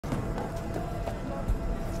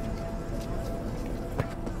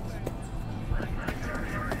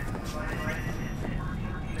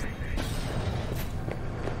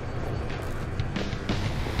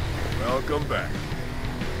Welcome back.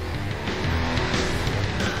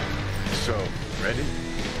 So, ready?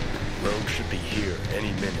 Rogue should be here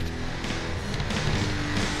any minute.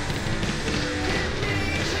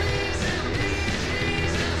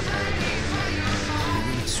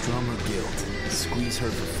 Strum her guilt, squeeze her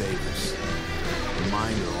for favors.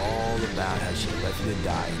 Remind her all about how she left you to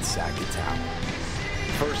die in Saka Tower.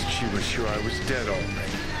 First, she was sure I was dead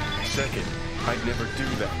already. Second, I'd never do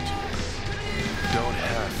that to her. Don't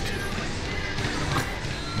have to.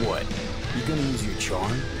 What? You gonna use your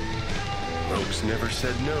charm? Rogue's never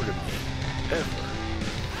said no to me. Ever.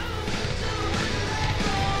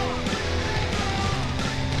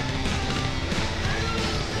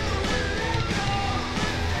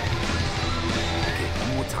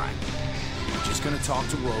 Time. You're just gonna talk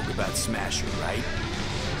to Rogue about Smasher, right?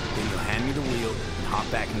 Then you'll hand me the wheel and hop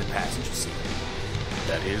back in the passenger seat.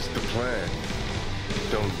 That is the plan.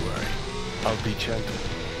 Don't worry. I'll be gentle.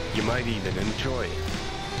 You might even enjoy it.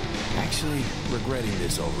 Actually, regretting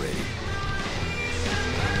this already.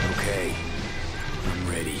 Okay. I'm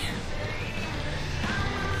ready.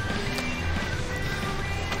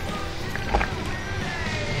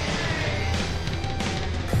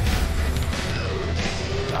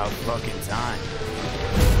 About fucking time.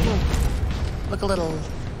 Look a little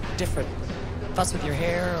different. Fuss with your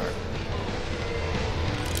hair, or...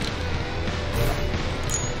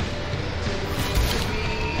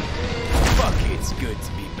 Fuck, it's good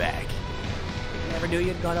to be back. Never knew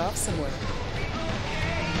you'd gone off somewhere.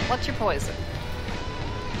 What's your poison?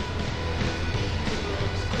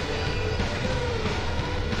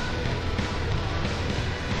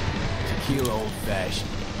 Tequila old-fashioned.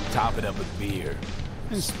 Top it up with beer.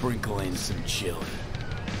 And sprinkle in some chili.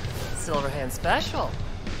 Silverhand special.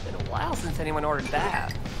 Been a while since anyone ordered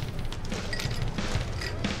that.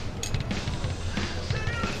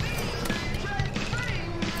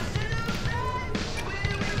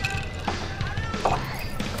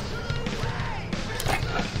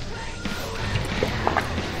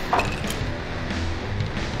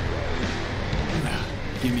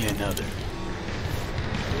 Give me another.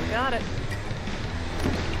 You got it.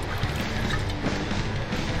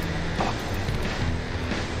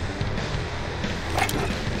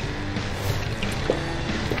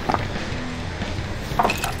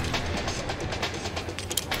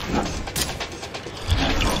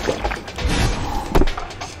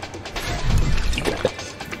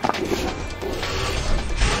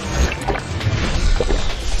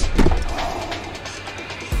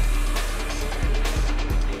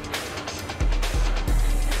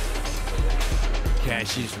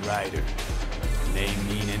 Cassius Ryder. Name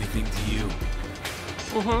mean anything to you?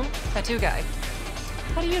 Mm-hmm. Tattoo guy.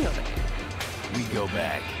 How do you know the name? We go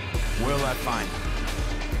back. Where'll I find him?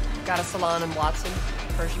 Got a salon in Watson,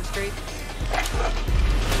 Pershing Street.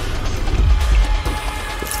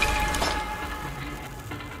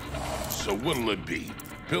 So what'll it be?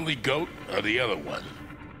 Billy Goat or the other one?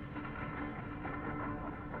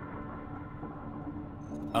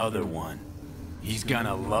 Other one. He's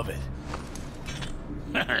gonna love it.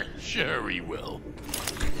 Sure he will.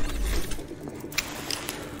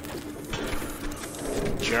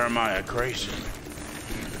 Jeremiah Grayson.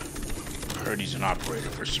 Heard he's an operator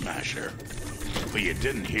for Smasher. But you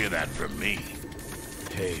didn't hear that from me.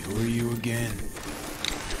 Hey, who are you again?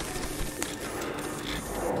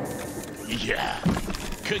 Yeah,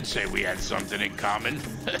 could say we had something in common.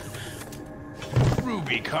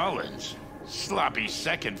 Ruby Collins. Sloppy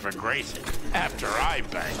second for Grayson after I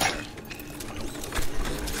banged her.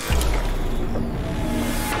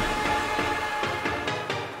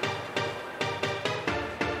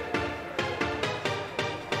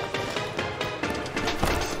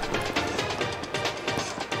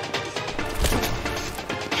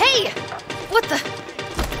 Hey! What the?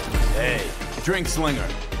 Hey, drink slinger.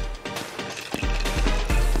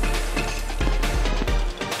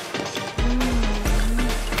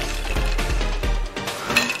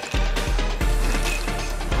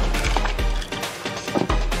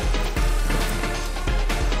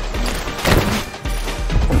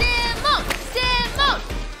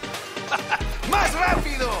 ¡Más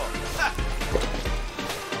rápido!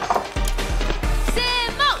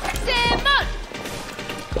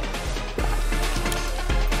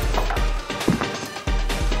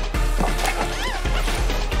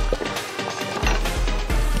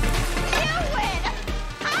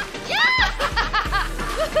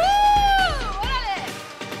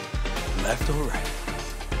 Left or right?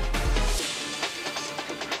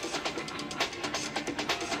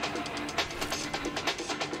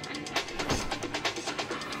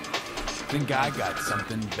 Think I got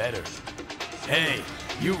something better. Hey,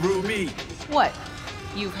 you Ruby! What?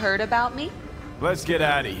 You've heard about me? Let's get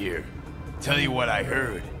out of here. Tell you what I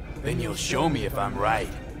heard. Then you'll show me if I'm right.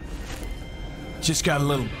 Just got a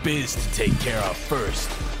little biz to take care of first.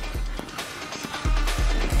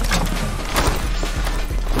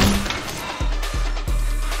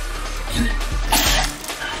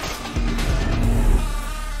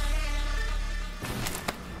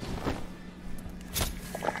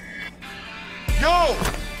 Yo!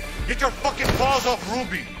 Get your fucking paws off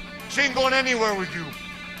Ruby. She ain't going anywhere with you.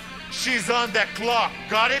 She's on that clock,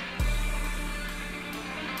 got it?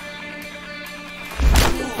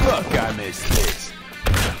 Look, I missed this.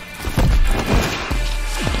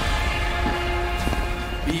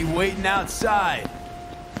 Be waiting outside.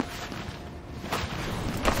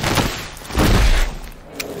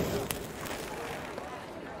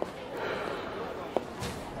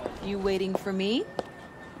 You waiting for me?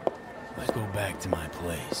 Let's go back to my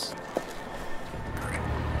place.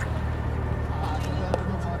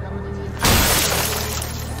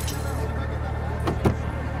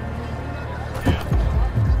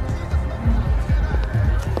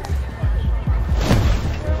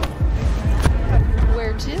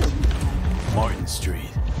 Where to? Martin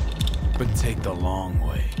Street. But take the long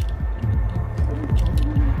way.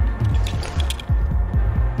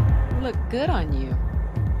 Look good on you.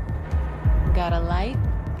 Got a light?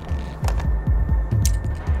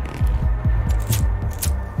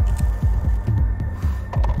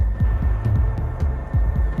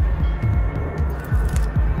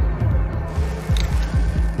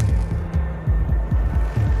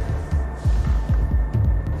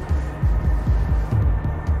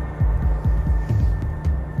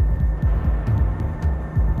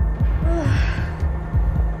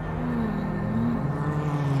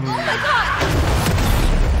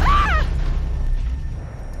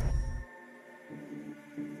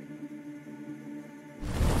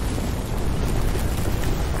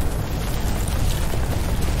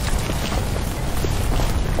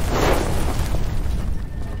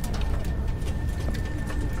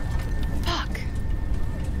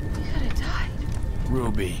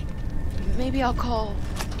 Ruby. Maybe I'll call.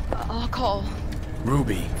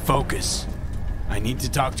 Ruby, focus. I need to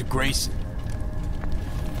talk to Grayson.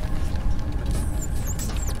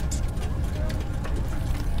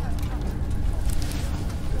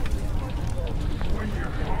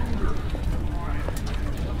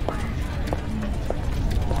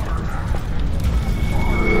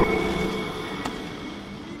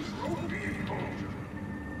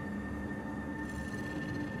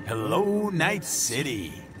 Hello, Night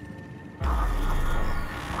City.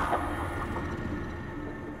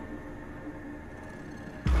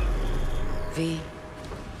 V.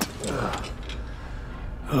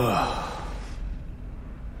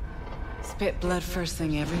 Spit blood first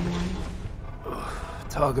thing every morning?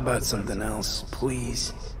 Talk about something else,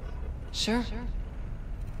 please. Sure.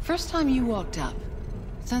 First time you walked up,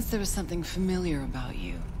 sensed there was something familiar about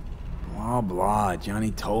you. Blah, blah.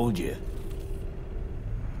 Johnny told you.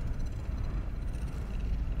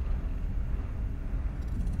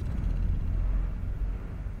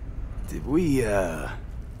 Did we,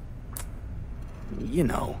 you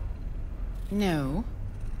know. No.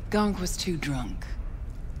 Gonk was too drunk.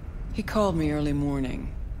 He called me early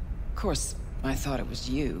morning. Of course, I thought it was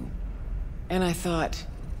you. And I thought,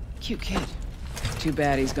 cute kid. Too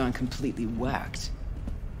bad he's gone completely whacked.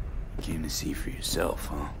 Came to see for yourself,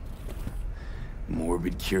 huh?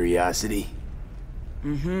 Morbid curiosity?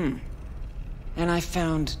 Mm-hmm. And I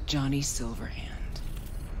found Johnny Silverhand.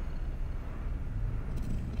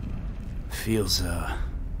 Feels,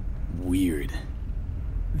 weird.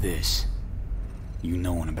 This. You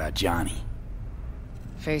knowing about Johnny.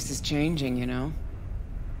 Face is changing, you know.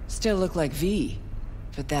 Still look like V,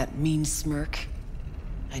 but that mean smirk,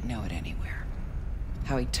 I'd know it anywhere.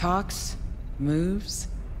 How he talks, moves,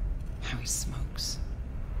 how he smokes.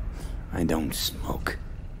 I don't smoke.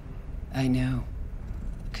 I know.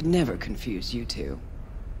 Could never confuse you two.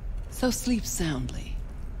 So sleep soundly.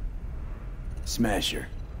 Smasher.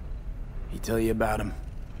 He tell you about him?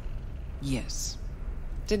 Yes.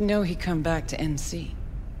 Didn't know he'd come back to NC.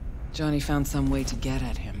 Johnny found some way to get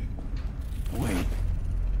at him. Wait.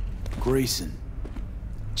 Grayson.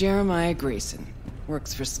 Jeremiah Grayson.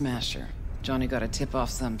 Works for Smasher. Johnny got a tip off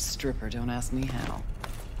some stripper, don't ask me how.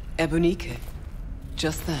 Ebonique.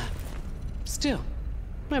 Just that. Still,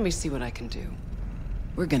 let me see what I can do.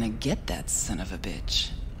 We're gonna get that son of a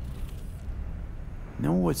bitch.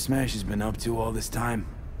 Know what Smash has been up to all this time?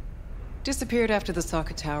 Disappeared after the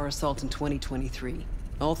Sokka Tower assault in 2023.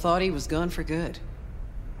 All thought he was gone for good.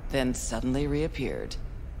 Then suddenly reappeared.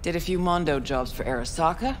 Did a few Mondo jobs for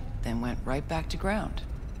Arasaka, then went right back to ground.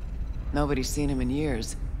 Nobody's seen him in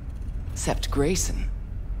years. Except Grayson,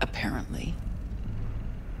 apparently.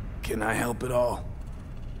 Can I help at all?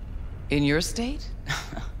 In your state?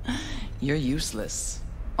 You're useless.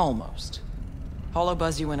 Almost. Hollow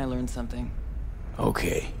buzz you when I learn something.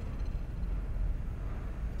 Okay.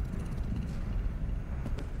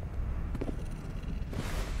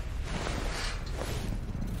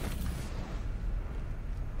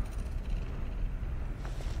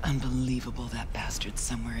 Unbelievable that bastard's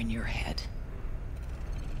somewhere in your head.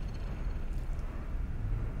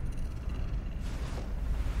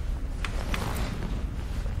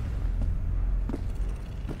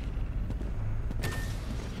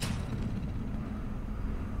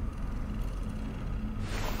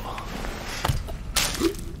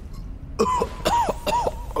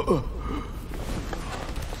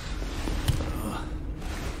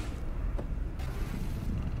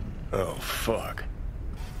 Oh, fuck.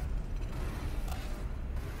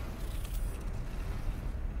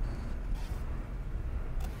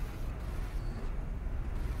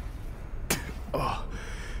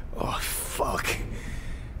 Oh, fuck.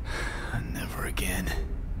 Never again.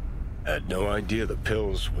 Had no idea the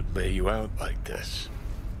pills would lay you out like this.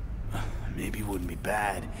 Maybe it wouldn't be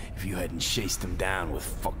bad if you hadn't chased him down with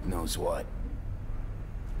fuck knows what.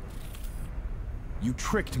 You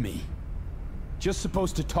tricked me. Just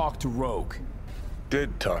supposed to talk to Rogue.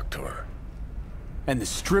 Did talk to her. And the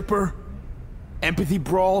stripper? Empathy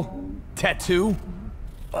brawl? Tattoo?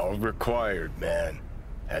 All required, man.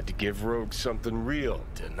 Had to give Rogue something real,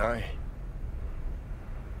 didn't I?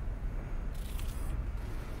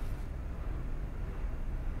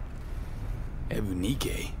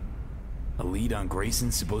 Ebunike? A lead on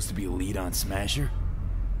Grayson's supposed to be a lead on Smasher?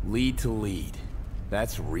 Lead to lead.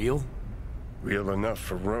 That's real? Real enough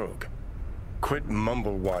for Rogue. Quit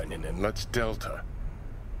mumble whining and let's Delta.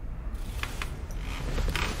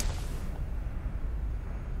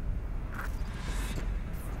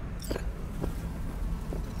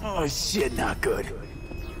 Oh shit, not good.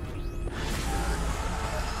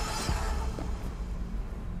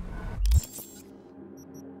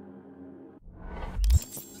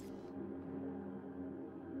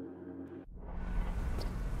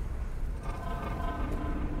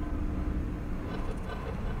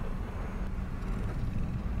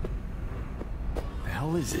 The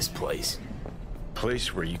hell is this place?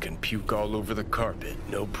 Place where you can puke all over the carpet,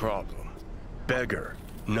 no problem. Beggar,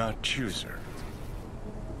 not chooser.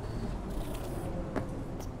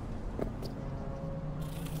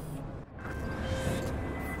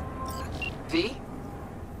 V?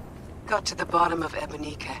 Got to the bottom of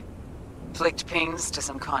Ebunike. Flicked pings to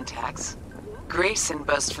some contacts. Grayson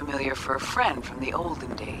buzzed familiar for a friend from the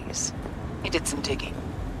olden days. He did some digging.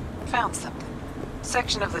 Found something.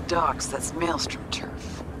 Section of the docks that's Maelstrom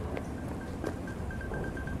turf.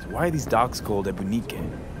 So why are these docks called Ebunike?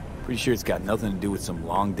 Pretty sure it's got nothing to do with some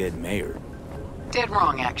long-dead mayor. Dead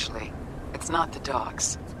wrong, actually. It's not the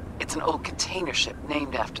docks. It's an old container ship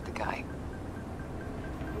named after the guy.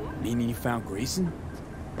 Meaning you found Grayson?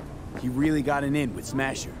 He really got an in with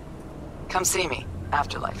Smasher. Come see me.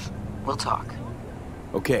 Afterlife. We'll talk.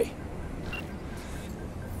 Okay.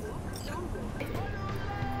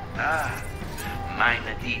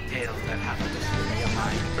 Minor details that happen to slip your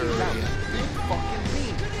mind earlier.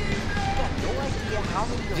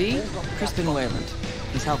 V? Crispin Wayland.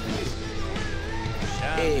 He's helping us.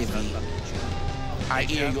 Hey, V. I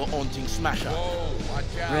hear you're hunting Smasher.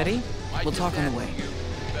 Ready? We'll talk on the way.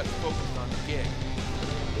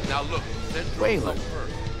 Now look, Wayland.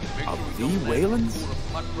 Are the Waylands?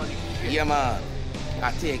 Yeah, man.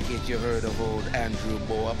 I take it you heard of old Andrew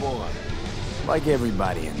Boa. Like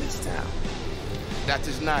everybody in this town. That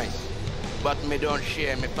is nice, but me don't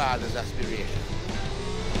share my father's aspiration.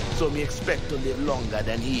 So me expect to live longer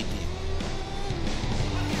than he did.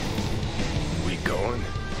 We going?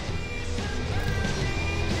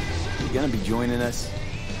 You gonna be joining us?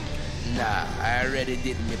 Nah, I already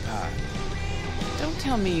did my part. Don't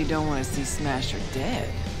tell me you don't want to see Smasher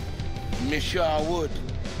dead. Me sure would,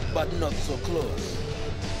 but not so close.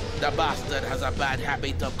 The bastard has a bad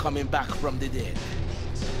habit of coming back from the dead.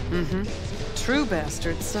 Mm-hmm. True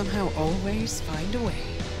bastards somehow always find a way.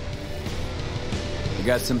 I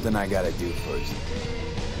got something I gotta do first.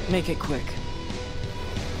 Make it quick.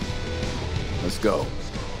 Let's go.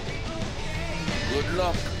 Good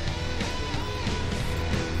luck.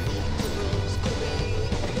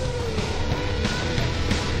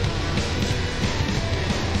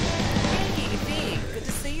 Hey, V. Good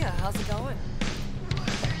to see you. How's it going?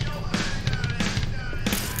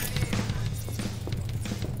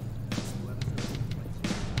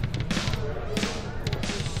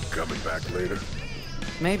 Coming back later?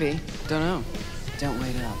 Maybe. Don't know. Don't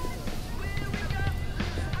wait up.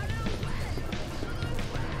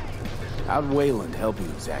 How'd Wayland help you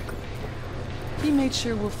exactly? He made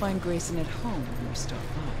sure we'll find Grayson at home when we stop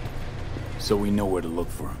by. So we know where to look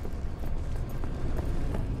for him.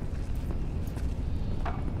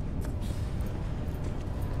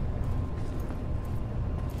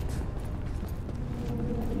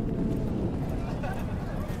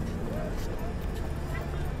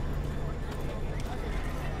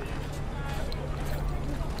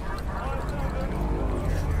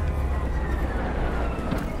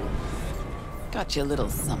 Got you a little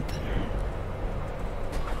something.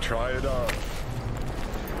 Try it on.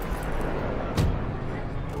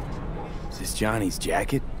 Is this Johnny's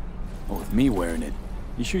jacket? Well, with me wearing it,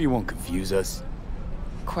 you sure you won't confuse us?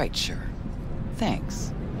 Quite sure.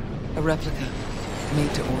 Thanks. A replica.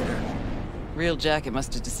 Made to order. Real jacket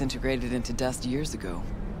must have disintegrated into dust years ago.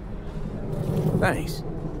 Thanks.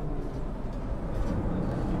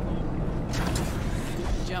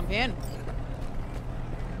 Jump in.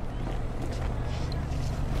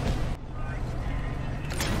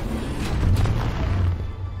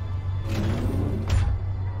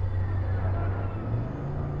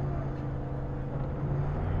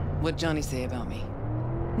 What'd Johnny say about me?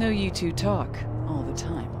 No, you two talk all the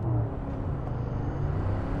time.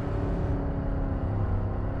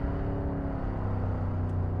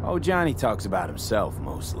 Oh, Johnny talks about himself,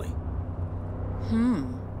 mostly.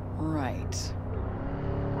 Right.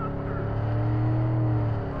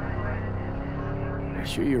 You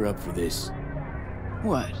sure you're up for this?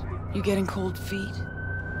 What? You getting cold feet?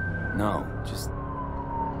 No, just...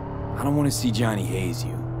 I don't want to see Johnny haze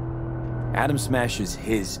you. Adam Smasher's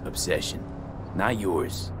his obsession, not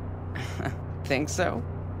yours. Think so?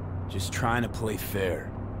 Just trying to play fair.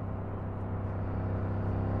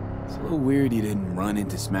 It's a little weird you didn't run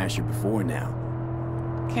into Smasher before now.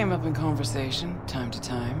 Came up in conversation, time to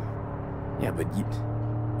time. Yeah, but you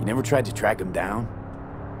never tried to track him down?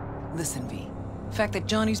 Listen, V. The fact that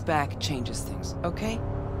Johnny's back changes things, okay?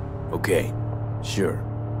 Okay, sure.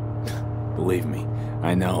 Believe me,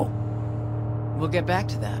 I know. We'll get back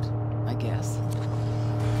to that, I guess.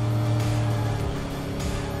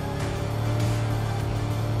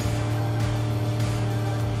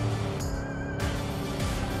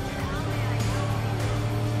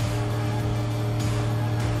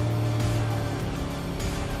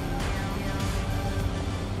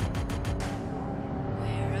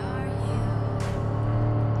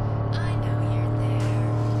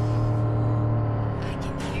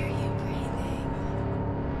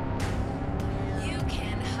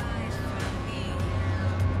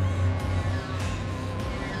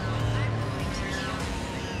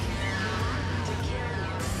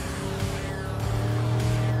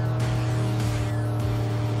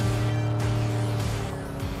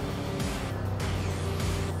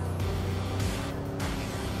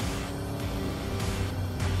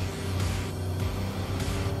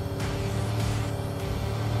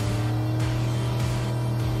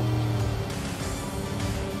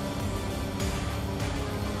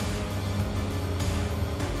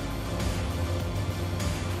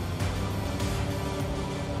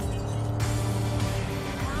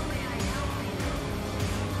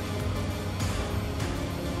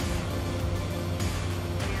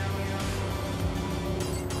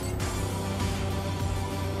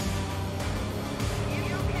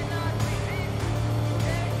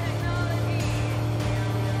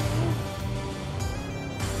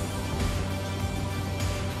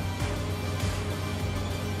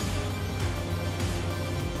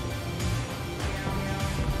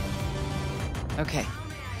 Okay,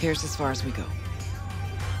 here's as far as we go.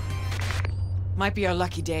 Might be our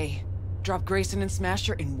lucky day. Drop Grayson and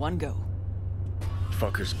Smasher in one go.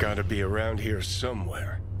 Fucker's gotta be around here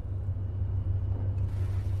somewhere.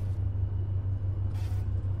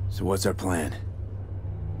 So what's our plan?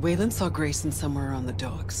 Wayland saw Grayson somewhere on the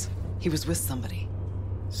docks. He was with somebody.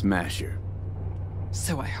 Smasher.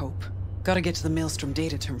 So I hope. Gotta get to the Maelstrom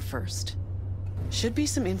data term first. Should be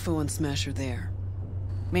some info on Smasher there.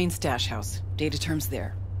 Main stash house. Data term's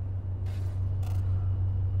there.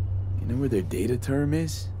 You know where their data term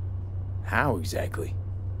is? How exactly?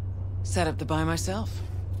 Set up to buy myself.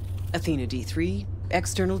 Athena D3,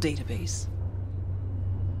 external database.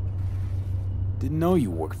 Didn't know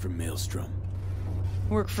you worked for Maelstrom.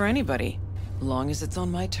 Work for anybody, long as it's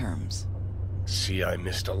on my terms. See, I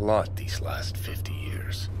missed a lot these last 50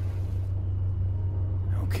 years.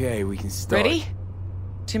 Okay, we can start. Ready?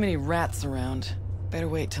 Too many rats around. Better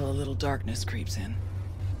wait till a little darkness creeps in.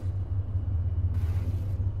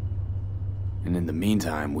 And in the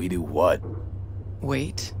meantime, we do what?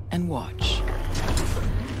 Wait and watch.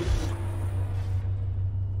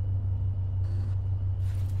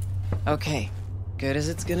 Okay, good as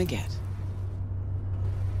it's gonna get.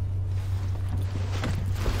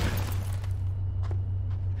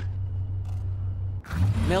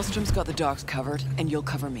 Maelstrom's got the docks covered, and you'll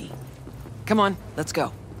cover me. Come on, let's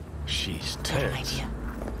go. She's Got an tense. idea.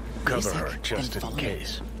 Cover Wait a her sec, just and in follow me.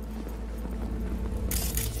 case.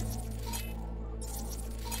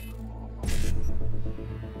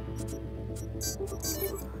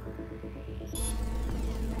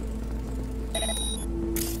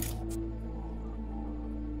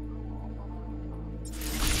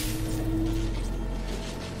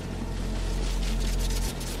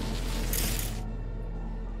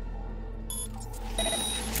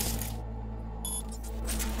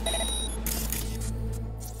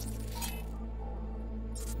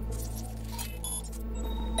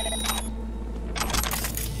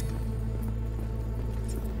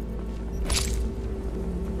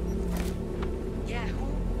 Yeah,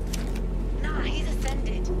 who? Nah, he's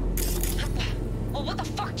ascended. Well, what the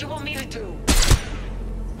fuck do you want me to do?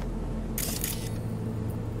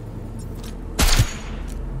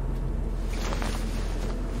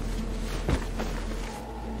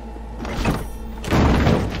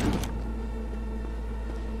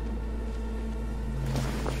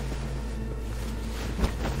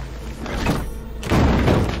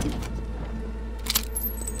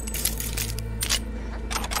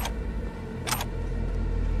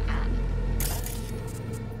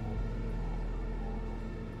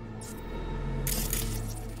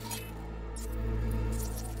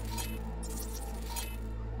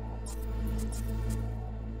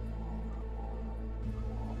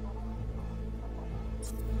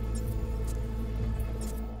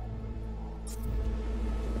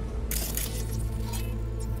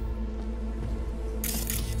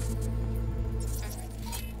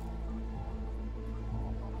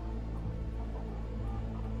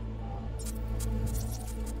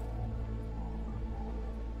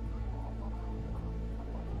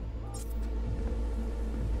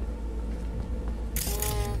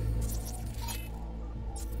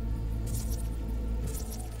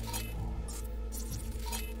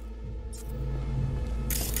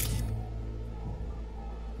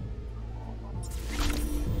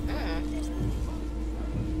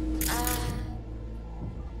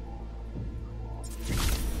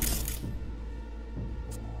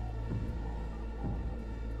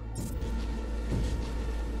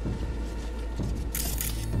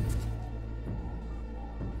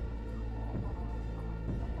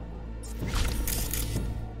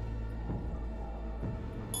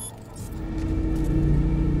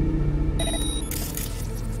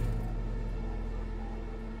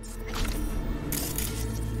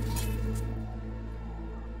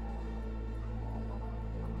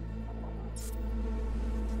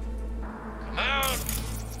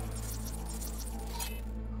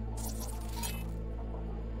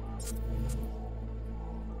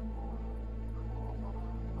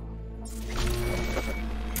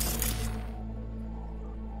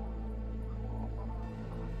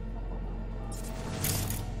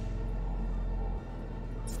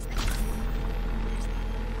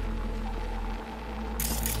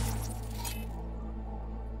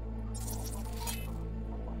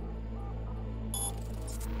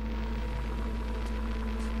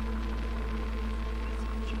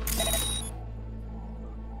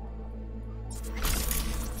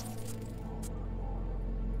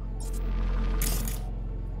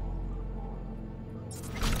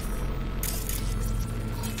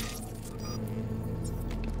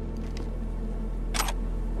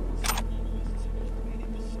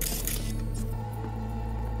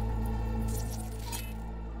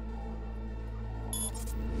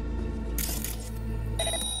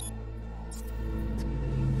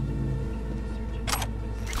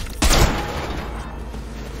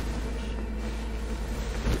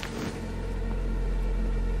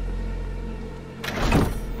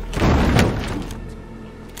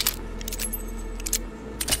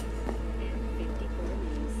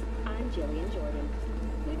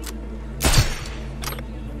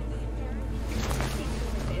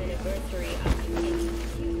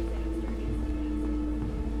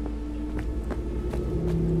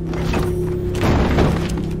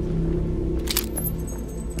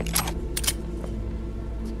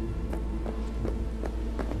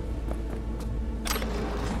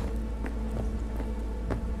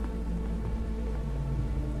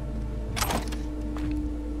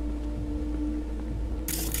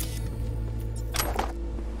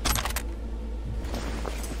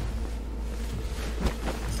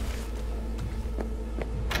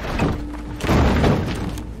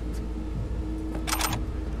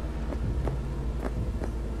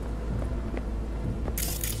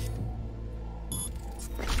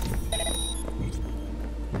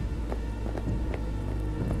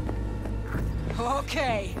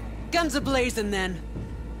 Okay. Guns a-blazing then.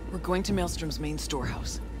 We're going to Maelstrom's main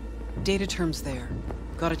storehouse. Data terms there.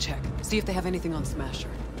 Gotta check. See if they have anything on Smasher.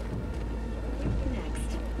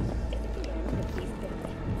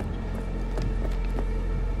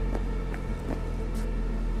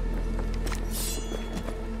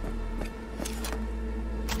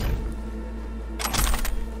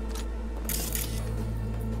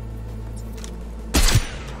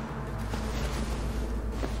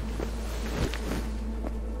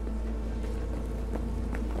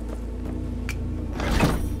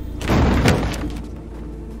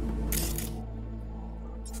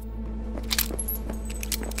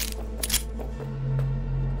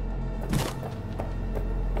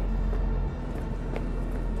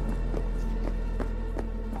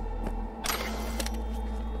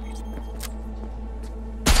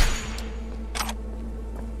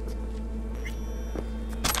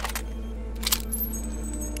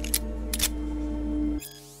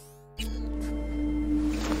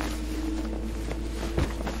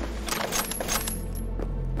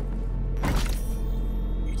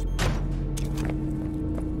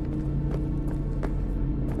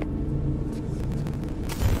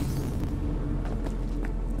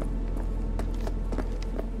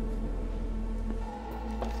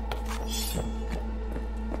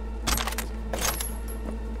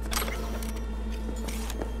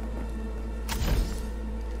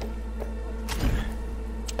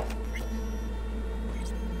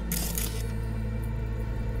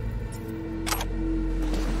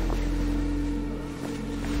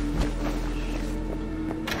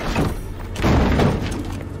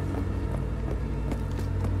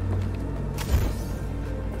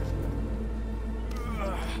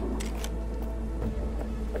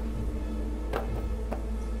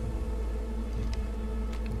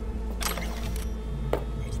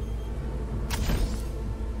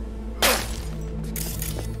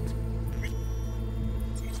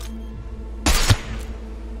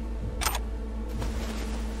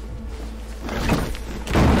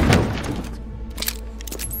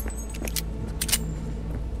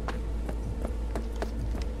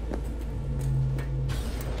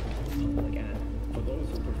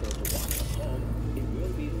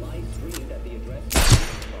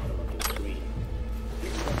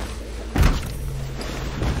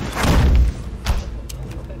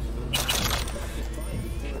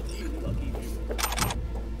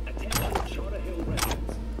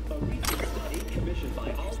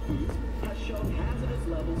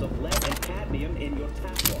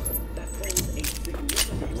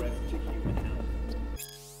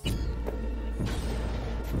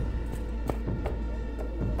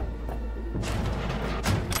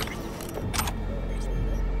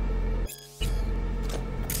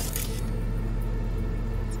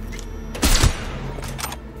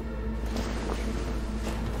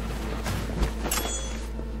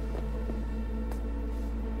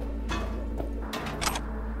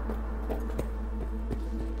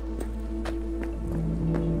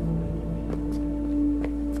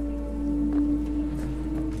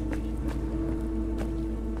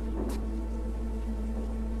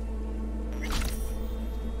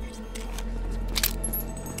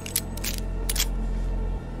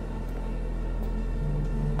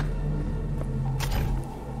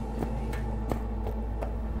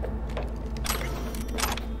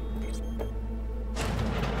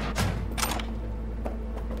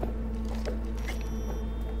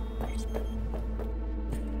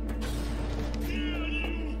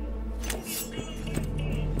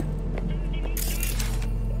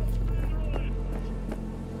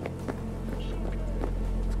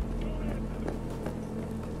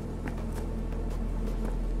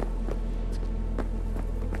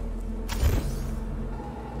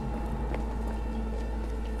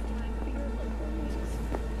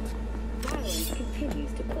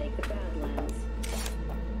 continues to plague the Badlands.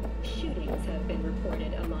 Shootings have been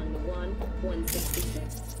reported among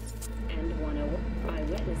 166 and 101.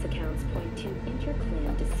 Eyewitness accounts point to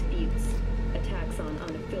inter-clan disputes. Attacks on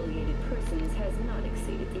unaffiliated persons has not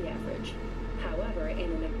exceeded the average. However,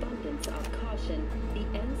 in an abundance of caution, the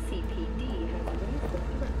NCPD has raised the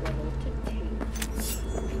threat level to 2.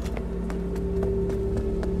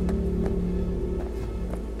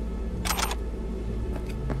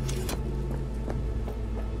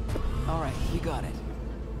 Alright, we got it.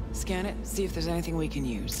 Scan it, see if there's anything we can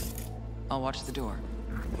use. I'll watch the door.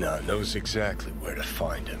 Knows exactly where to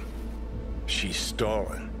find him. She's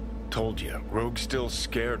stalling. Told you, Rogue's still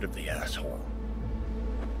scared of the asshole.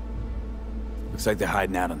 Looks like they're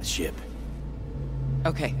hiding out on the ship.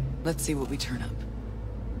 Okay, let's see what we turn up.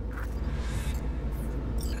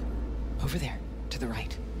 Over there, to the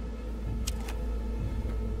right.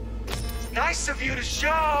 Nice of you to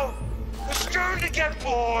show! We're starting to get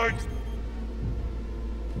bored!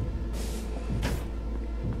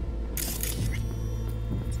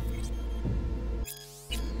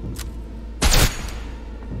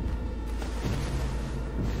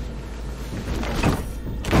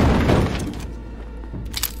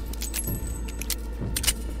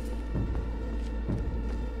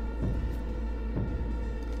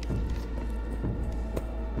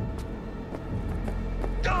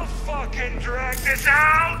 Don't fucking drag this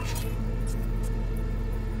out!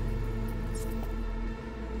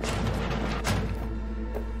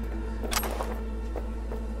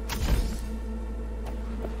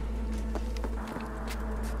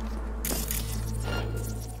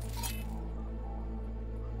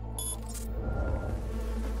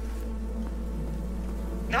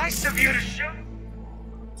 Nice of you to show.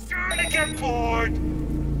 Starting to get bored.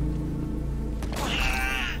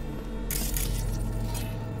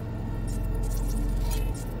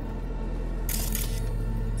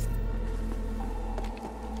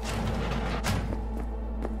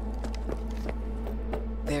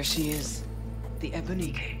 There she is. The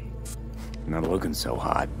Ebonique. Not looking so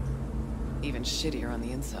hot. Even shittier on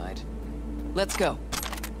the inside. Let's go.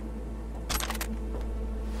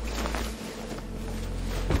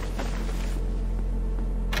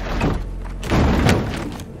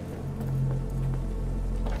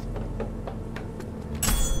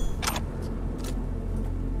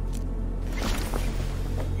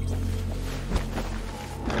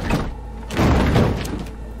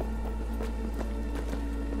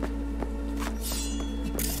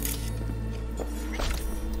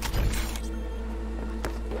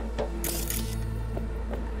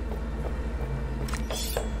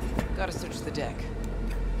 Gotta search the deck.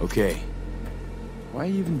 Okay. Why are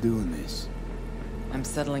you even doing this? I'm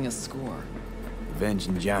settling a score.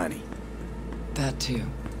 Avenging Johnny. That too.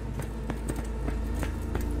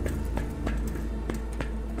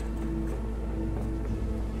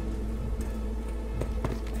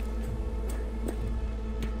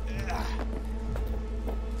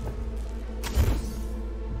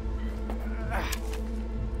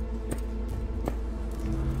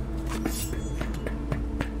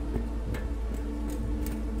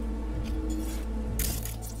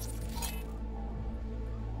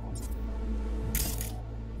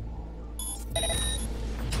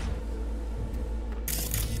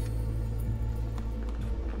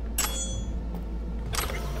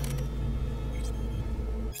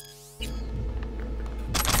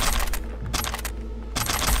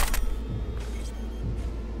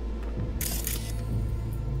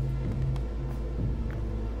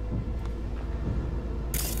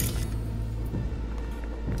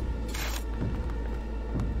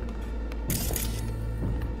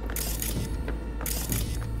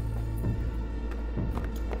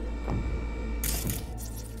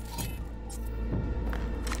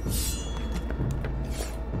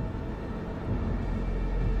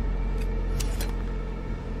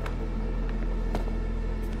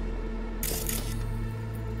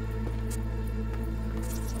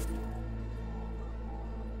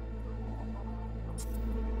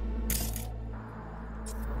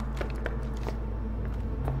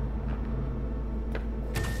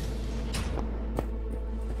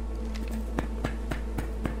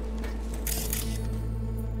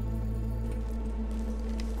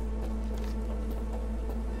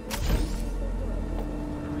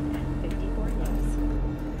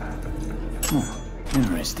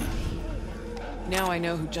 Interesting. Now I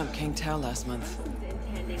know who jumped King Tao last month.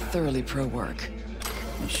 Thoroughly pro work.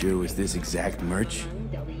 You sure it was this exact merch?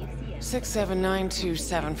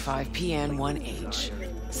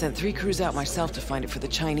 679275PN1H. Sent 3 crews out myself to find it for the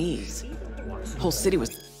Chinese. Whole city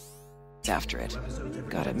was after it.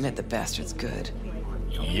 Gotta admit the bastard's good.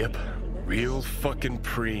 Yep. Real fucking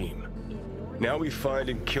preem. Now we find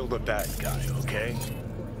and kill the bad guy, okay?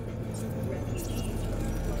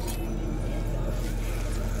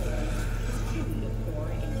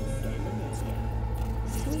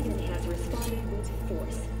 Sweden has responded with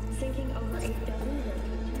force, sinking over 8 dozen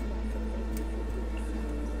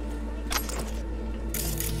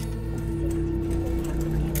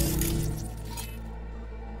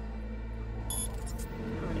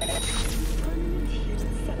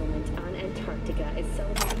settlement on Antarctica is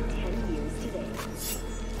celebrating 10 years today.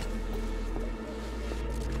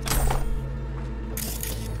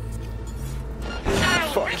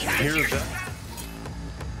 Fuck, you hear that?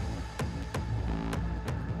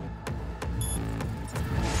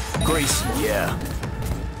 Grayson, yeah.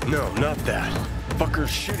 No, not that.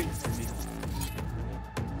 Fucker's shooting.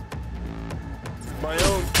 My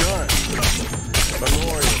own gun.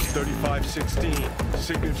 Memorial 3516.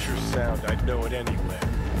 Signature sound, I'd know it anywhere.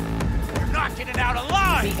 You're not getting out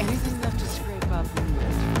alive! See anything left to scrape up?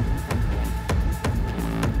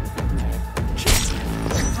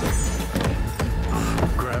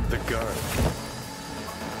 Grab the gun.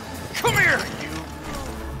 Come here, you!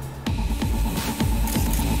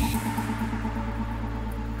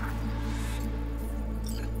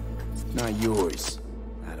 Not yours,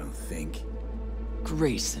 I don't think.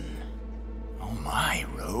 Grayson. Oh my,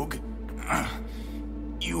 Rogue.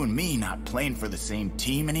 You and me not playing for the same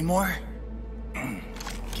team anymore?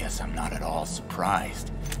 Guess I'm not at all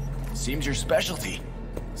surprised. Seems your specialty.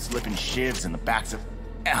 Slipping shivs in the backs of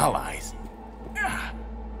allies.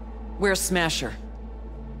 Where's Smasher?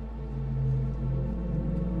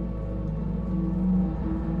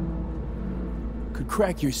 Could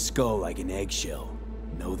crack your skull like an eggshell.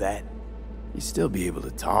 Know that? You'd still be able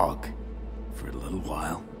to talk. For a little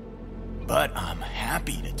while. But I'm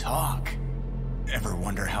happy to talk. Ever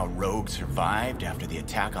wonder how Rogue survived after the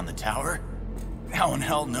attack on the tower? How in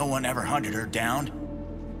hell no one ever hunted her down?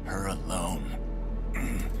 Her alone.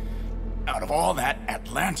 Out of all that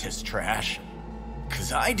Atlantis trash,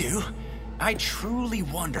 'cause I do, I truly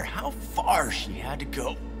wonder how far she had to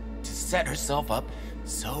go to set herself up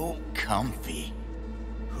so comfy.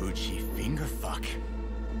 Who'd she finger fuck?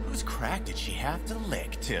 Whose crack did she have to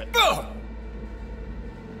lick to... Ugh!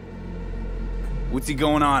 What's he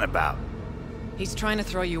going on about? He's trying to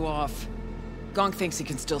throw you off. Gong thinks he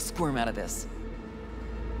can still squirm out of this.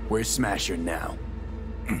 Where's Smasher now?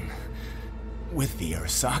 With the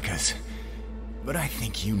Arasakas. But I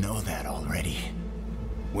think you know that already.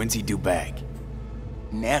 When's he due back?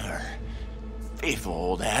 Never. Faithful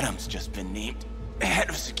old Adam's just been named head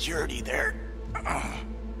of security there.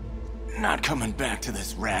 Not coming back to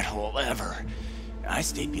this rat hole ever. I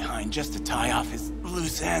stayed behind just to tie off his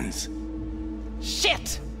loose ends.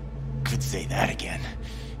 Shit! Could say that again.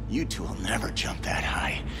 You two will never jump that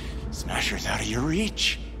high. Smasher's out of your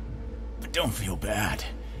reach. But don't feel bad.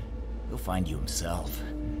 He'll find you himself.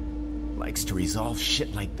 Likes to resolve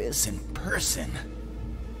shit like this in person.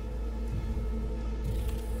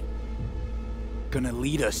 Gonna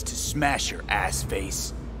lead us to Smasher,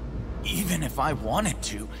 assface. Even if I wanted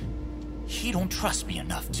to, he don't trust me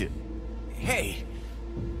enough to... Hey,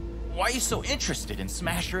 why are you so interested in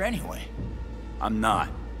Smasher anyway? I'm not.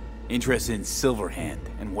 Interested in Silverhand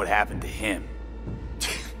and what happened to him.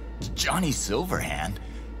 Johnny Silverhand?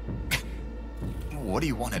 What do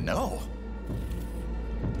you want to know?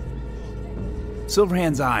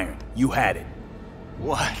 Silverhand's iron. You had it.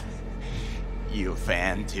 What? You a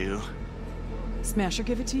fan too? Smasher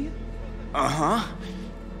give it to you? Uh-huh.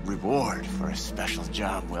 Reward for a special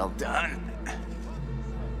job well done.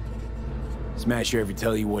 Smasher ever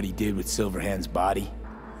tell you what he did with Silverhand's body?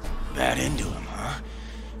 That into him, huh?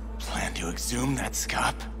 Plan to exhume that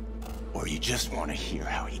scop? Or you just want to hear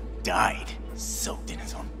how he died, soaked in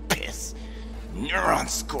his own piss?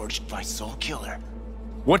 Neurons scorched by Soul Killer.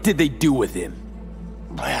 What did they do with him?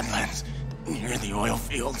 Badlands, near the oil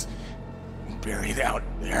fields. Buried out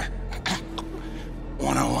there.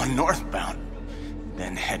 101 northbound.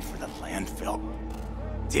 Then head for the landfill.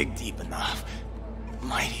 Dig deep enough.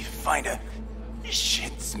 Might even find a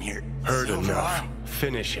shit-smeared Heard silver enough. arm.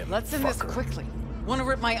 Finish him, Let's end this quickly. Want to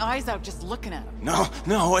rip my eyes out just looking at him.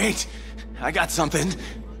 No, wait. I got something.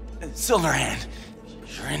 Silverhand.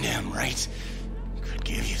 You're into him, right? Could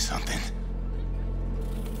give you something.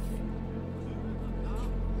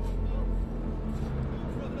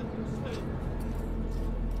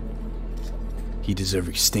 He deserve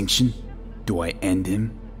extinction? Do I end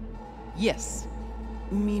him? Yes.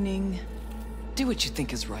 Meaning, do what you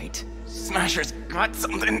think is right. Smasher's got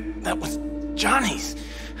something that was Johnny's.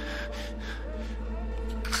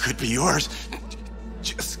 Could be yours.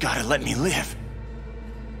 Just gotta let me live.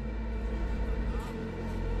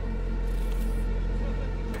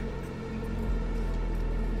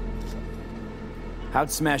 How'd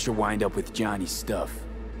Smasher wind up with Johnny's stuff?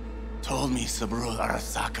 Told me Saburo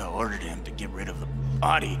Arasaka ordered him to get rid of the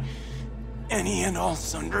body. Any and all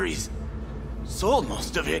sundries. Sold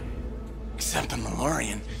most of it. Except the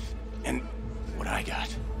Malorian. And what I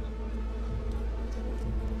got.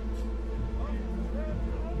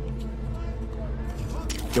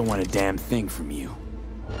 Don't want a damn thing from you.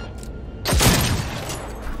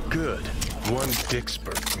 Good. One dick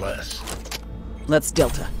spurt less. Let's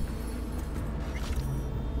Delta.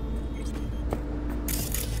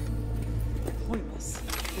 Pointless.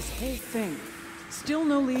 This whole thing. Still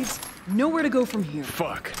no leads, nowhere to go from here.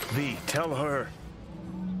 Fuck. V, tell her.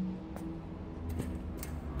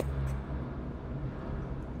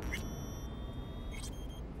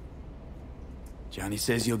 Johnny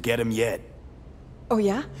says you'll get him yet. Oh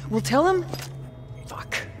yeah? Well, tell him...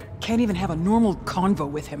 Fuck. Can't even have a normal convo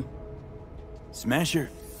with him. Smasher.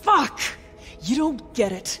 Fuck! You don't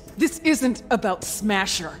get it. This isn't about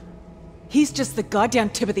Smasher. He's just the goddamn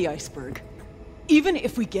tip of the iceberg. Even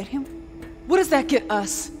if we get him, what does that get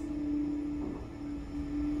us?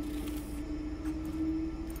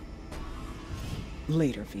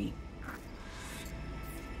 Later, V.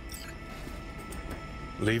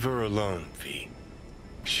 Leave her alone, V.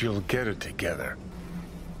 She'll get it together.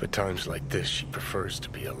 But times like this, she prefers to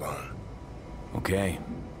be alone. Okay.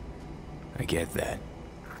 I get that.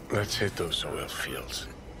 Let's hit those oil fields.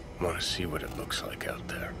 Want to see what it looks like out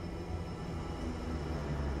there.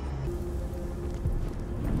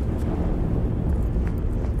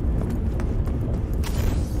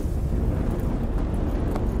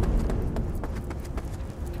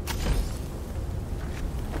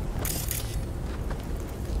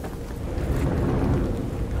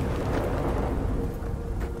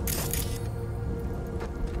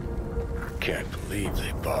 Can't believe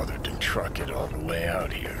they bothered to truck it all the way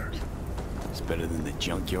out here. It's better than the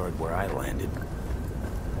junkyard where I landed.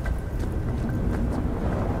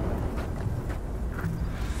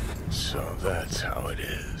 So that's how it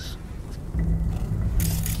is.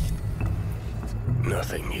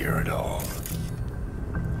 Nothing here at all.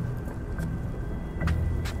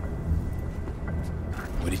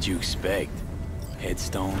 What did you expect?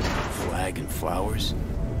 Headstone, flag, and flowers?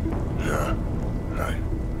 No, I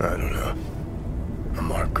don't know. A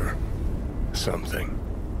marker. Something.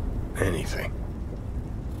 Anything.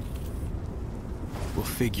 We'll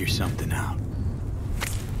figure something out.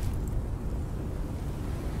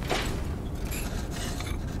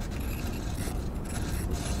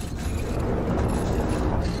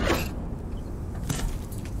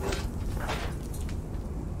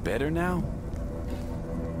 Better now?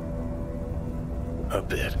 A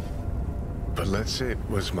bit. But let's say it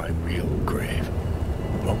was my real grave.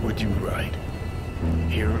 What would you write?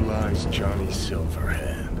 Here lies Johnny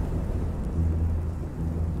Silverhand.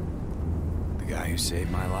 The guy who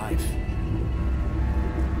saved my life.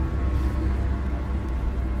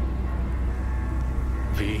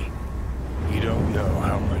 V, you don't know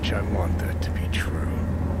how much I want that to be true.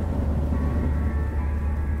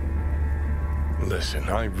 Listen,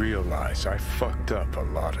 I realize I fucked up a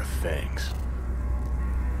lot of things.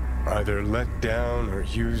 Either let down or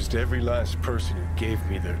used every last person who gave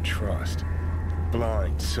me their trust.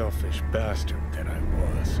 Blind, selfish bastard that I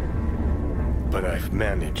was. But I've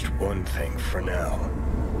managed one thing for now.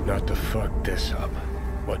 Not to fuck this up.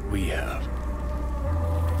 What we have.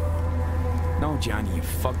 No, Johnny, you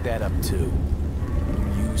fucked that up too.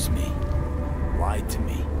 You used me. Lied to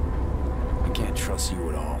me. I can't trust you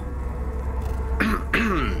at all.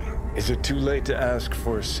 Is it too late to ask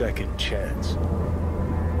for a second chance?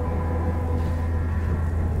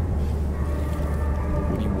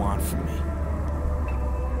 What do you want from me?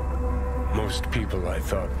 Most people I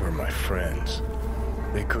thought were my friends.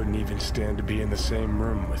 They couldn't even stand to be in the same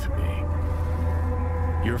room with me.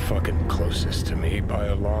 You're fucking closest to me by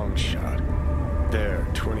a long shot. There,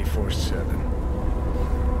 24/7.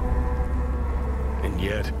 And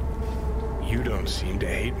yet, you don't seem to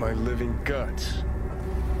hate my living guts.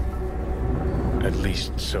 At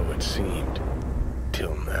least so it seemed.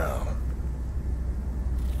 Till now.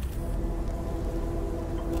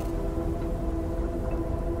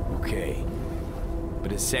 Okay.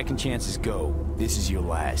 But as second chances go, this is your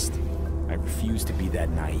last. I refuse to be that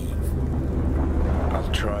naive.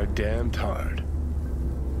 I'll try damned hard.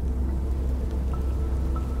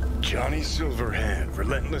 Johnny Silverhand,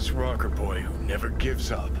 relentless rocker boy who never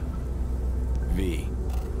gives up. V.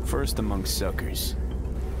 First among suckers.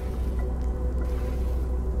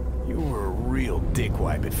 You were a real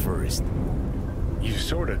dickwipe at first. You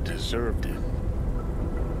sorta deserved it.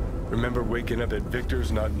 Remember waking up at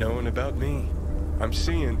Victor's not knowing about me? I'm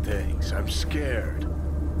seeing things. I'm scared.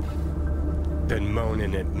 Then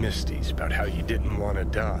moaning at Misty's about how you didn't want to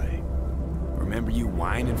die. Remember you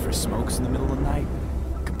whining for smokes in the middle of the night?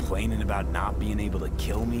 Complaining about not being able to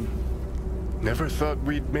kill me? Never thought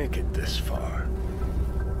we'd make it this far.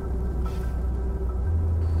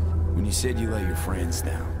 When you said you let your friends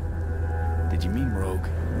down, did you mean Rogue?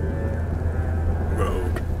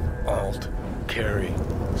 Rogue, Alt, Carrie,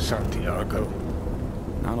 Santiago.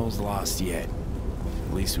 Not all's lost yet.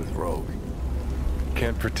 At least with Rogue.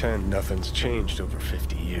 Can't pretend nothing's changed over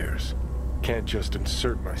 50 years. Can't just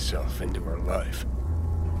insert myself into her life.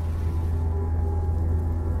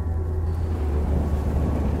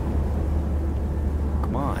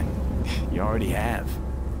 Come on. You already have.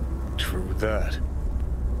 True that.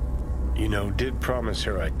 You know, did promise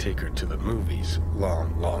her I'd take her to the movies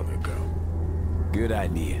long, long ago. Good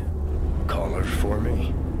idea. Call her for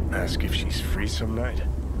me. Ask if she's free some night.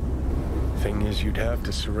 Thing is, you'd have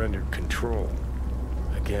to surrender control.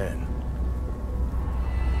 Again.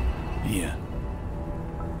 Yeah.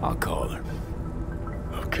 I'll call her.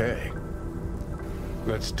 Okay.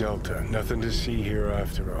 Let's Delta. Nothing to see here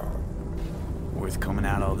after all. Worth coming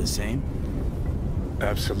out all the same?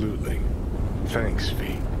 Absolutely. Thanks,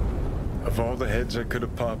 V. Of all the heads I could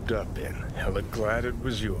have popped up in, hella glad it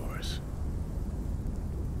was yours.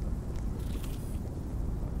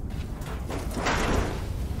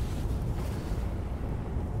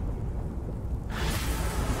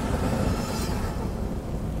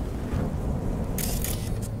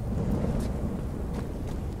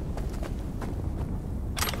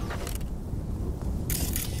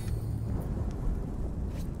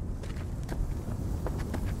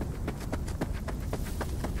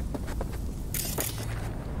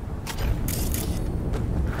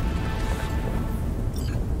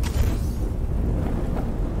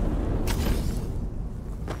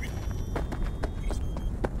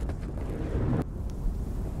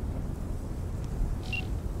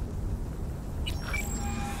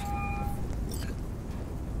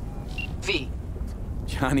 V.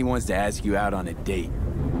 Johnny wants to ask you out on a date.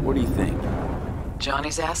 What do you think?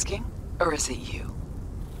 Johnny's asking? Or is it you?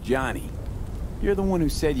 Johnny, you're the one who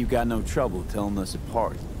said you got no trouble telling us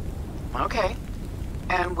apart. Okay.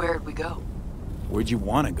 And where'd we go? Where'd you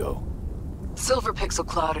want to go? Silver Pixel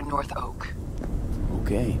Cloud in North Oak.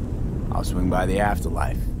 Okay. I'll swing by the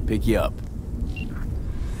afterlife. Pick you up.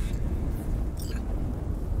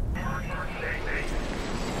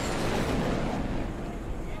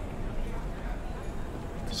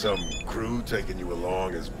 Some crew taking you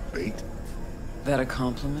along as bait? That a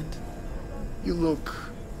compliment? You look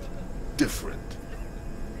different.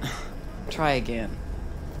 Try again.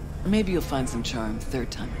 Maybe you'll find some charm third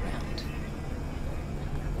time around.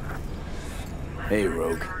 Hey,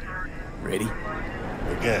 Rogue. Ready?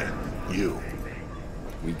 Again, you.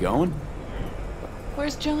 We going?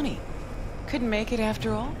 Where's Johnny? Couldn't make it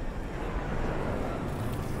after all?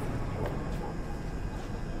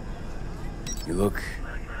 You look...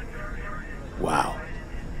 wow.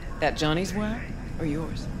 That Johnny's wow? Or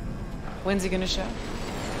yours? When's he gonna show?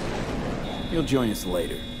 You'll join us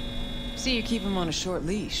later. See, you keep him on a short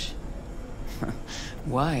leash.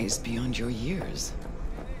 Wise beyond your years.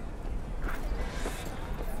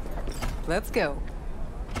 Let's go.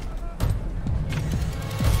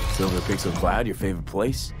 Silver Pixel Cloud, your favorite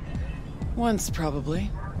place? Once,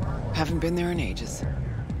 probably. Haven't been there in ages.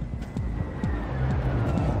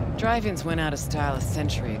 Drive-ins went out of style a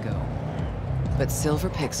century ago. But Silver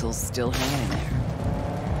Pixel's still hanging in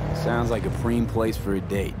there. Sounds like a preem place for a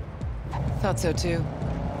date. Thought so too.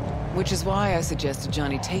 Which is why I suggested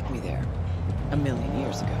Johnny take me there. 1,000,000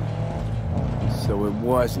 years ago. So it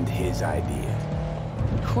wasn't his idea.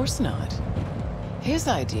 Of course not. His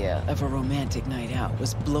idea of a romantic night out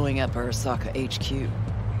was blowing up Arasaka HQ.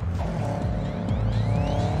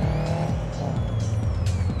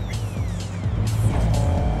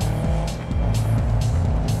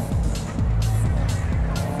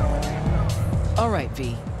 All right,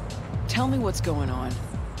 V. Tell me what's going on.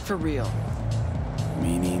 For real.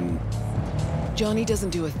 Meaning? Johnny doesn't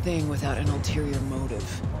do a thing without an ulterior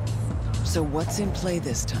motive. So what's in play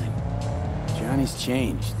this time? Johnny's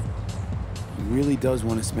changed. He really does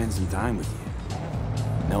want to spend some time with you.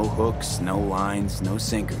 No hooks, no lines, no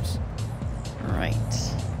sinkers. Right.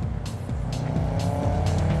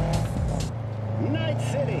 Night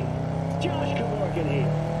City! Josh Kevorkian here.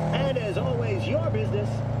 And as always, your business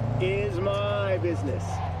is my business.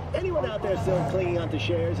 Anyone out there still clinging onto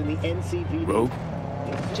shares in the NCPD? Rogue?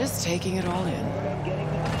 Just taking it all in.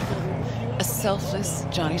 A selfless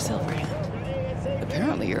Johnny Silverhand.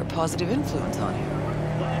 Apparently you're a positive influence on him.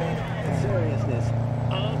 Seriousness.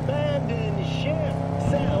 Abandon ship.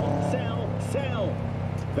 Sell, sell, sell.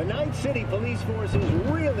 The Night City police force is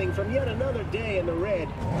reeling from yet another day in the red.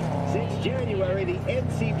 Since January, the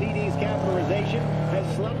NCPD's capitalization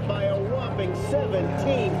has slumped by a whopping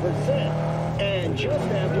 17%. And just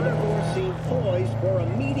after the force seemed poised for a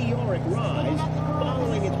meteoric rise,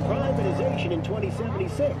 following its privatization in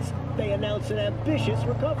 2076, they announced an ambitious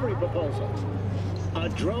recovery proposal. A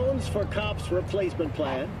Drones for Cops replacement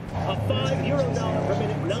plan, a €5 per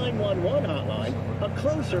minute 911 hotline, a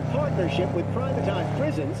closer partnership with privatized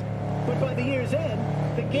prisons, but by the year's end,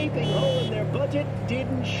 the gaping hole in their budget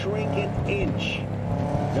didn't shrink an inch.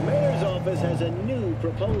 The mayor's office has a new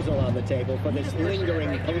proposal on the table for this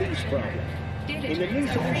lingering police problem. In the new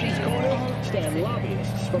solutions corner stand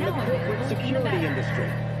lobbyists from the corporate security industry.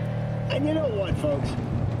 And you know what, folks?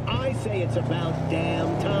 I say it's about damn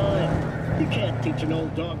time. You can't teach an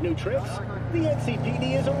old dog new tricks. The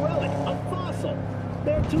NCPD is a relic, a fossil.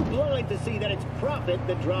 They're too blind to see that it's profit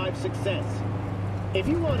that drives success. If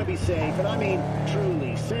you want to be safe, and I mean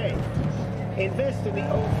truly safe, invest in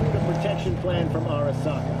the old Freedom Protection Plan from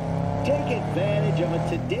Arasaka. Take advantage of a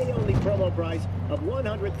today-only promo price of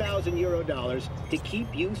 €100,000 to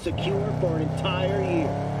keep you secure for an entire year.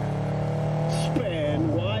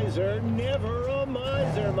 Spend wiser, never a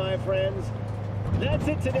miser, my friends. That's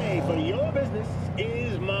it today for Your Business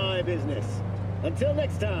is My Business. Until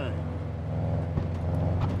next time.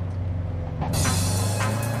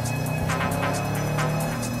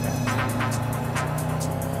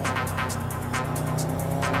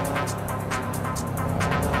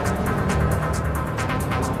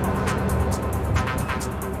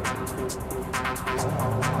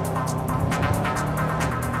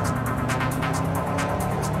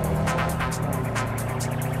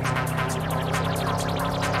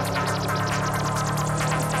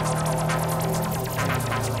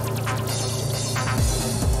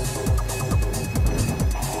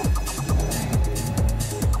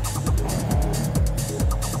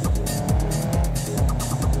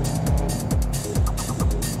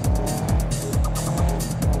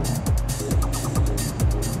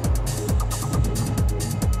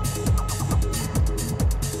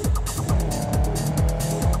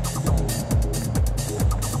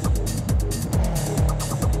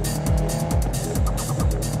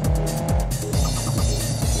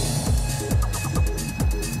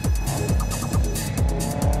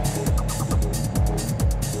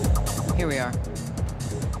 Here we are.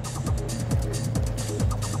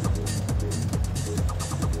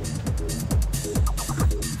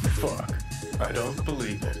 Fuck. I don't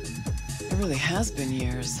believe it. It really has been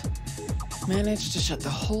years. Managed to shut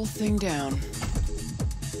the whole thing down.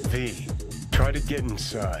 V, try to get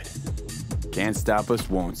inside. Can't stop us,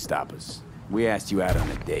 won't stop us. We asked you out on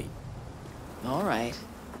a date. All right.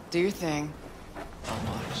 Do your thing. I'll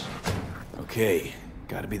watch. Okay,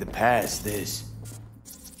 gotta be the past, this.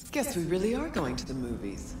 Guess we really are going to the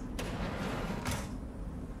movies.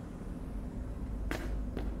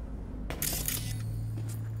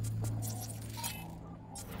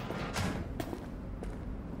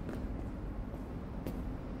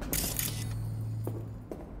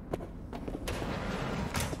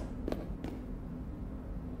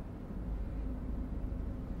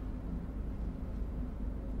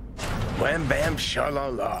 Wham bam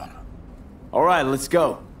sha-la-la. All right, let's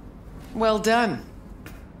go. Well done.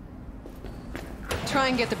 Try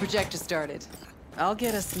and get the projector started. I'll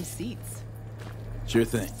get us some seats. Sure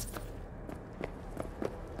thing.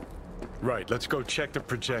 Right, let's go check the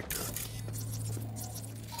projector.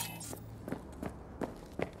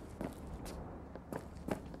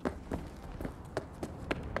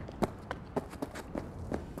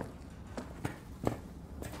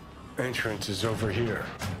 Entrance is over here.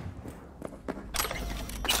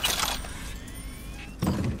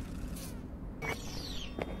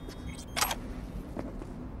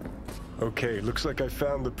 Okay, looks like I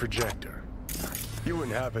found the projector. You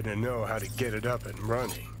wouldn't happen to know how to get it up and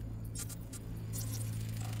running.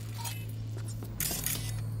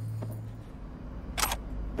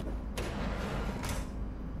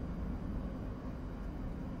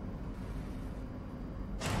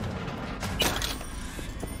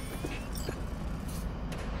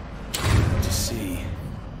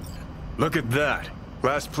 Look at that.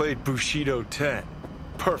 Last played Bushido 10.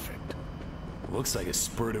 Perfect. Looks like a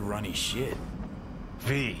spurt of runny shit.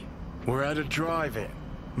 V, we're at a drive-in.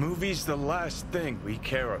 Movie's the last thing we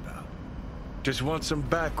care about. Just want some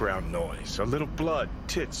background noise, a little blood,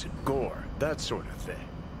 tits, and gore, that sort of thing.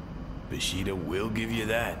 Bushido will give you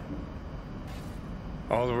that.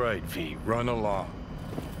 All right, V, run along.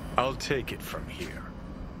 I'll take it from here.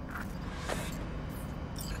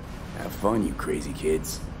 Have fun, you crazy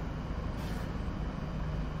kids.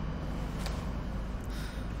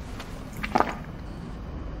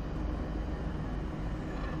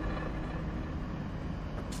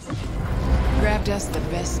 Grabbed us the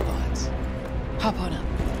best spots. Hop on up.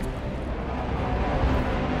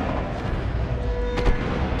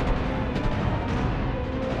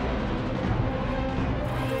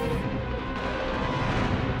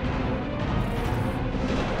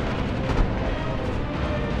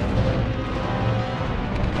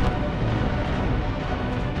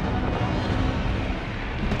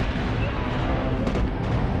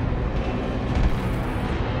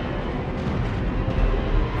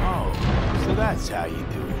 That's how you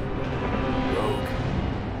do it. Rogue,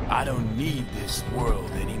 I don't need this world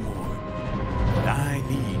anymore. But I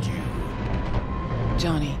need you.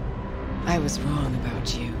 Johnny, I was wrong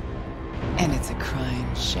about you. And it's a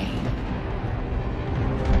crying shame.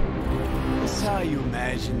 This is how you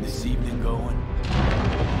imagine this evening going?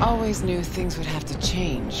 Always knew things would have to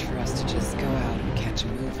change for us to just go out and catch a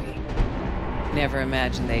movie. Never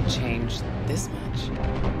imagined they'd change this much.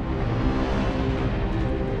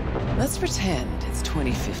 Let's pretend it's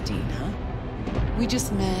 2015, huh? We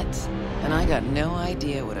just met, and I got no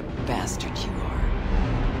idea what a bastard you are.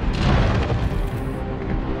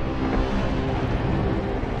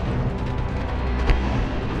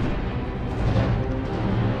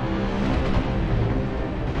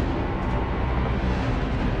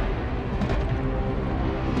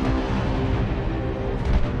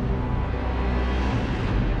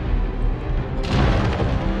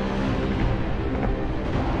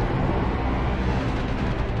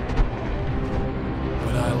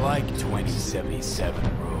 But I like 2077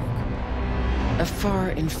 Rogue. A far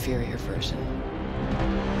inferior version.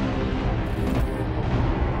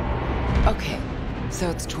 Okay, so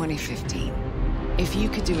it's 2015. If you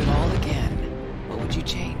could do it all again, what would you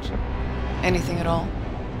change? Anything at all?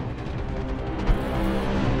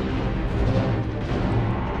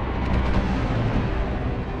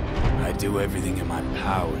 I'd do everything in my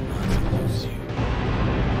power not to lose you.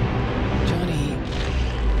 Johnny,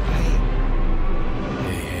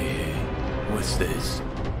 Hey, what's this?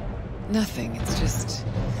 nothing. It's just...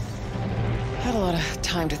 had a lot of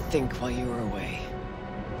time to think while you were away.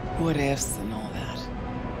 What ifs and all that.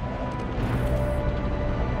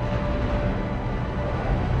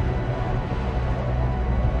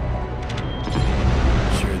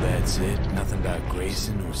 Sure that's it? Nothing about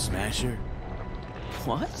Grayson or Smasher?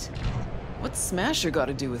 What? What's Smasher got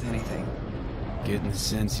to do with anything? Getting the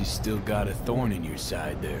sense you still got a thorn in your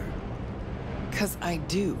side there. 'Cause I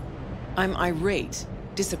do. I'm irate,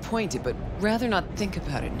 disappointed, but rather not think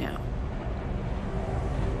about it now.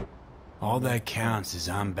 All that counts is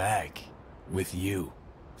I'm back. With you.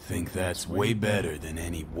 Think that's way better than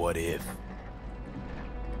any what if.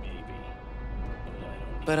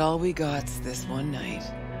 But all we got's this one night.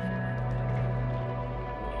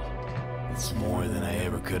 It's more than I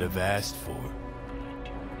ever could have asked for.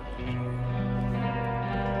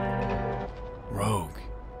 Rogue,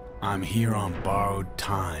 I'm here on borrowed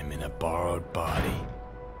time in a borrowed body.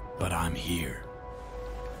 But I'm here.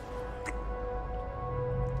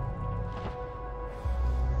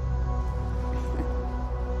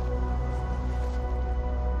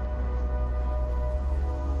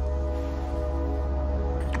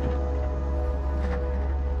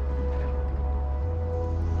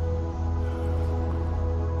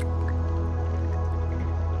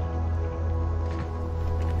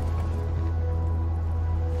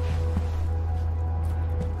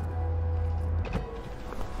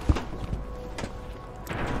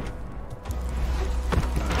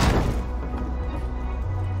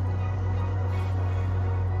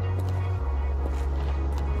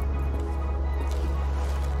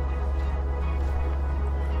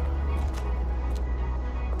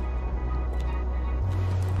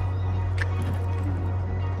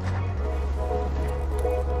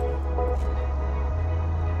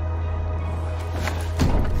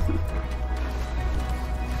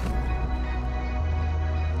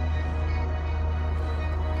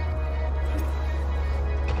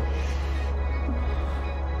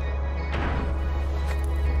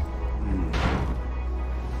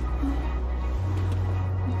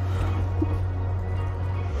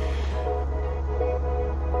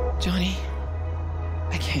 Johnny,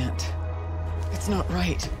 I can't. It's not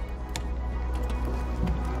right.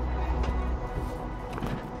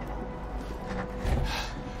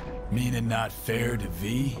 Meaning not fair to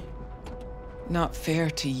V? Not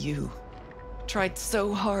fair to you. Tried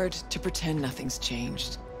so hard to pretend nothing's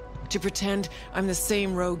changed. To pretend I'm the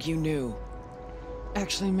same Rogue you knew.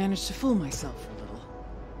 Actually managed to fool myself a little.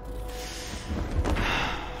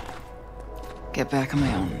 Get back on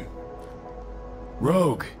my own.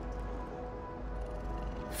 Rogue!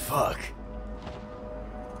 Fuck.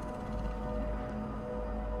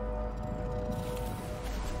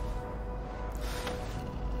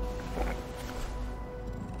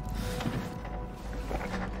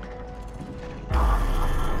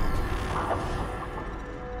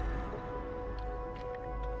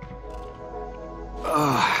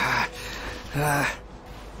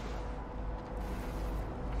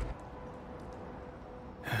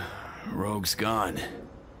 Rogue's gone.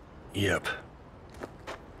 Yep.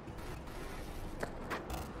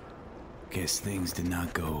 Guess things did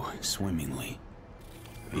not go swimmingly.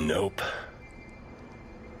 Nope.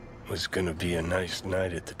 Was gonna be a nice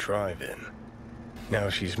night at the drive-in. Now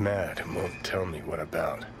she's mad and won't tell me what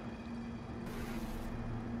about.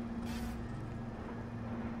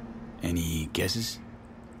 Any guesses?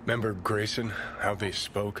 Remember Grayson? How they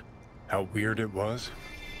spoke? How weird it was?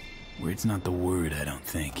 Weird's not the word, I don't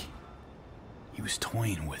think. He was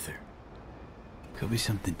toying with her. Could be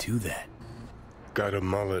something to that. Gotta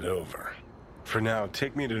mull it over. For now,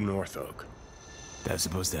 take me to North Oak. That's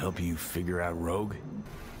supposed to help you figure out Rogue?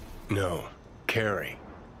 No, Carrie.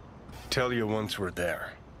 Tell you once we're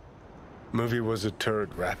there. Movie was a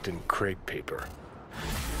turd wrapped in crepe paper.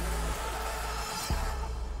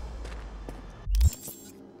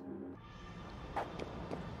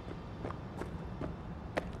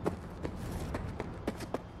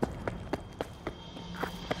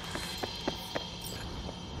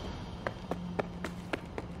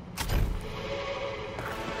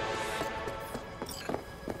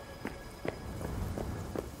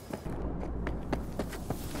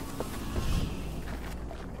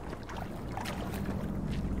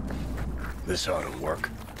 This ought to work.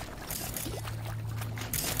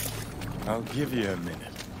 I'll give you a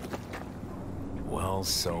minute. Well,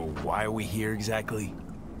 so why are we here exactly?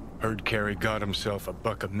 Heard Carey got himself a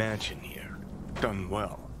buck-a mansion here. Done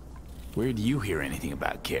well. Where do you hear anything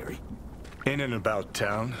about Carey? In and about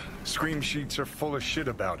town. Scream sheets are full of shit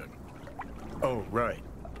about him. Oh, right.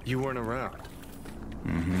 You weren't around.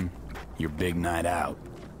 Mm-hmm. Your big night out.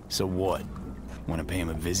 So what? Want to pay him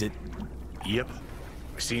a visit? Yep.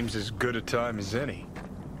 Seems as good a time as any.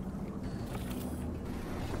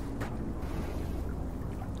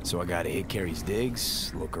 So I gotta hit Carey's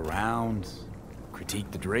digs, look around,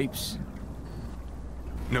 critique the drapes?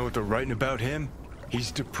 Know what they're writing about him?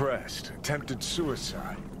 He's depressed, attempted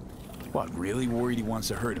suicide. What, really worried he wants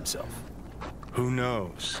to hurt himself? Who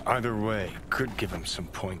knows? Either way, could give him some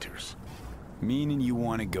pointers. Meaning you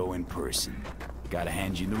want to go in person. Gotta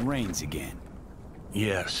hand you the reins again.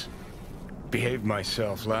 Yes. Behaved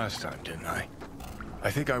myself last time, didn't I?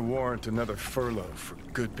 I think I warrant another furlough for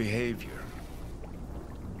good behavior.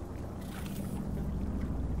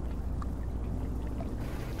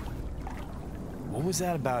 What was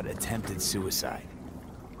that about attempted suicide?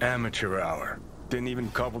 Amateur hour. Didn't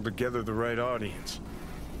even cobble together the right audience.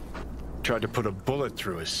 Tried to put a bullet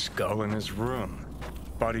through his skull in his room.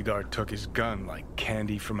 Bodyguard took his gun like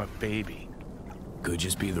candy from a baby. Could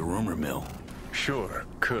just be the rumor mill. Sure,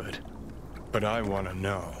 could. But I want to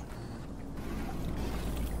know.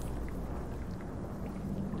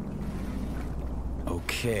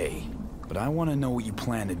 Okay, but I want to know what you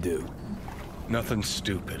plan to do. Nothing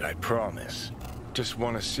stupid, I promise. Just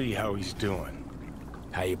want to see how he's doing.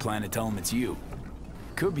 How you plan to tell him it's you?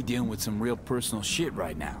 Could be dealing with some real personal shit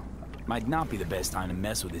right now. Might not be the best time to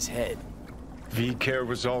mess with his head. V-Care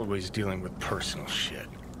was always dealing with personal shit.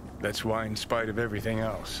 That's why, in spite of everything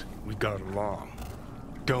else, we got along.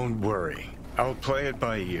 Don't worry. I'll play it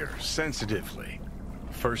by ear, sensitively.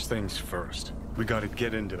 First things first. We gotta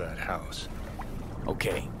get into that house.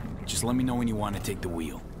 Okay. Just let me know when you want to take the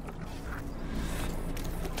wheel.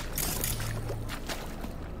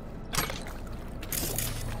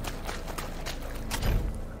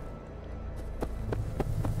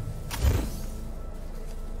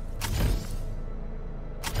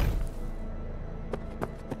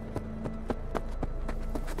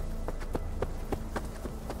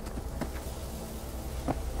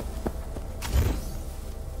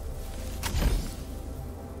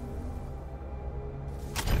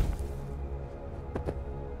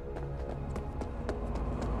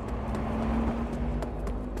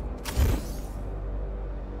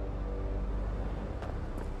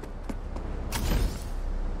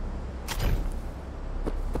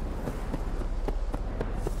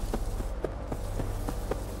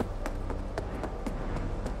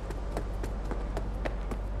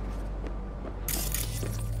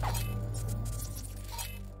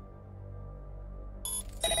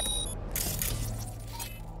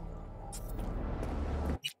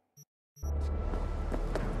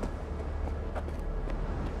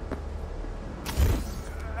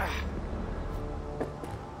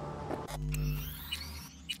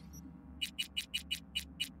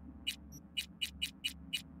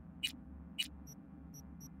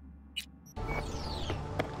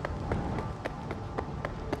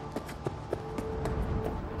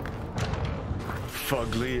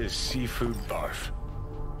 Fugly as seafood barf.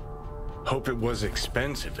 Hope it was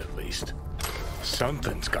expensive, at least.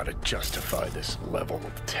 Something's gotta justify this level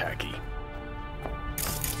of tacky.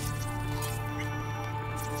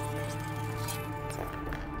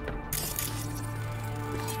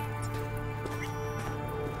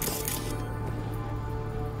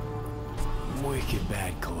 Wicked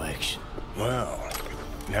bad collection. Well,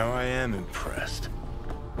 now I am impressed.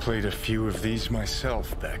 Played a few of these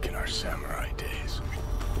myself back in our samurai days.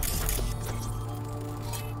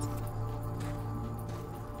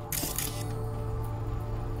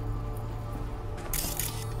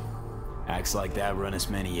 Acts like that run us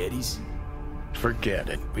many eddies? Forget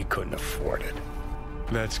it. We couldn't afford it.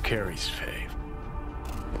 That's Carrie's fave.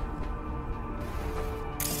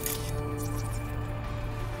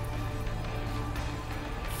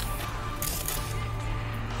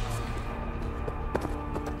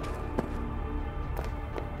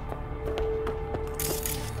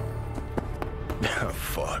 Oh,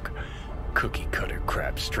 fuck. Cookie cutter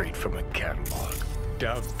crap straight from a catalog.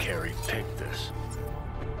 Doubt Carrie picked this.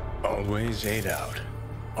 Always ate out.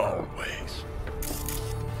 Always.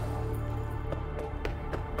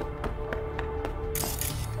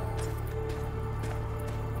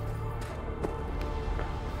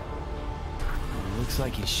 Looks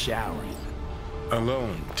like he's showering.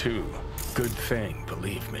 Alone, too. Good thing,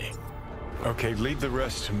 believe me. Okay, leave the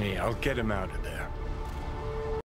rest to me. I'll get him out of there.